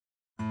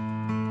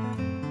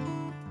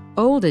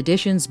Old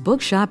Editions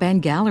Bookshop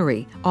and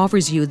Gallery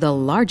offers you the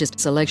largest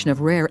selection of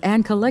rare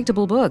and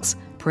collectible books,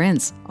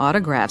 prints,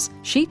 autographs,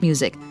 sheet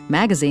music,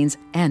 magazines,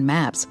 and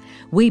maps.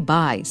 We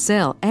buy,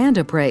 sell, and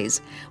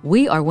appraise.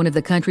 We are one of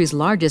the country's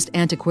largest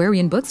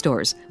antiquarian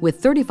bookstores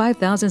with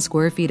 35,000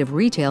 square feet of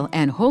retail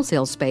and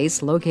wholesale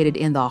space located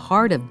in the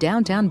heart of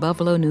downtown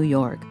Buffalo, New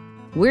York.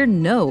 We're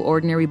no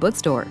ordinary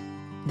bookstore.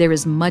 There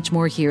is much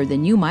more here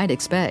than you might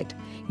expect.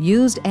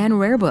 Used and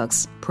rare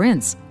books,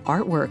 prints,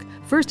 artwork,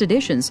 first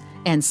editions,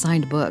 and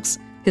signed books,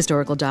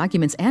 historical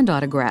documents and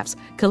autographs,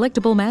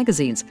 collectible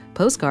magazines,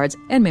 postcards,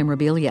 and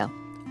memorabilia.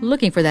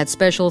 Looking for that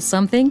special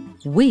something?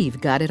 We've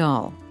got it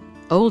all.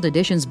 Old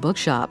Editions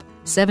Bookshop,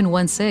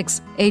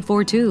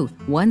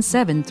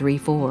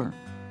 716-842-1734.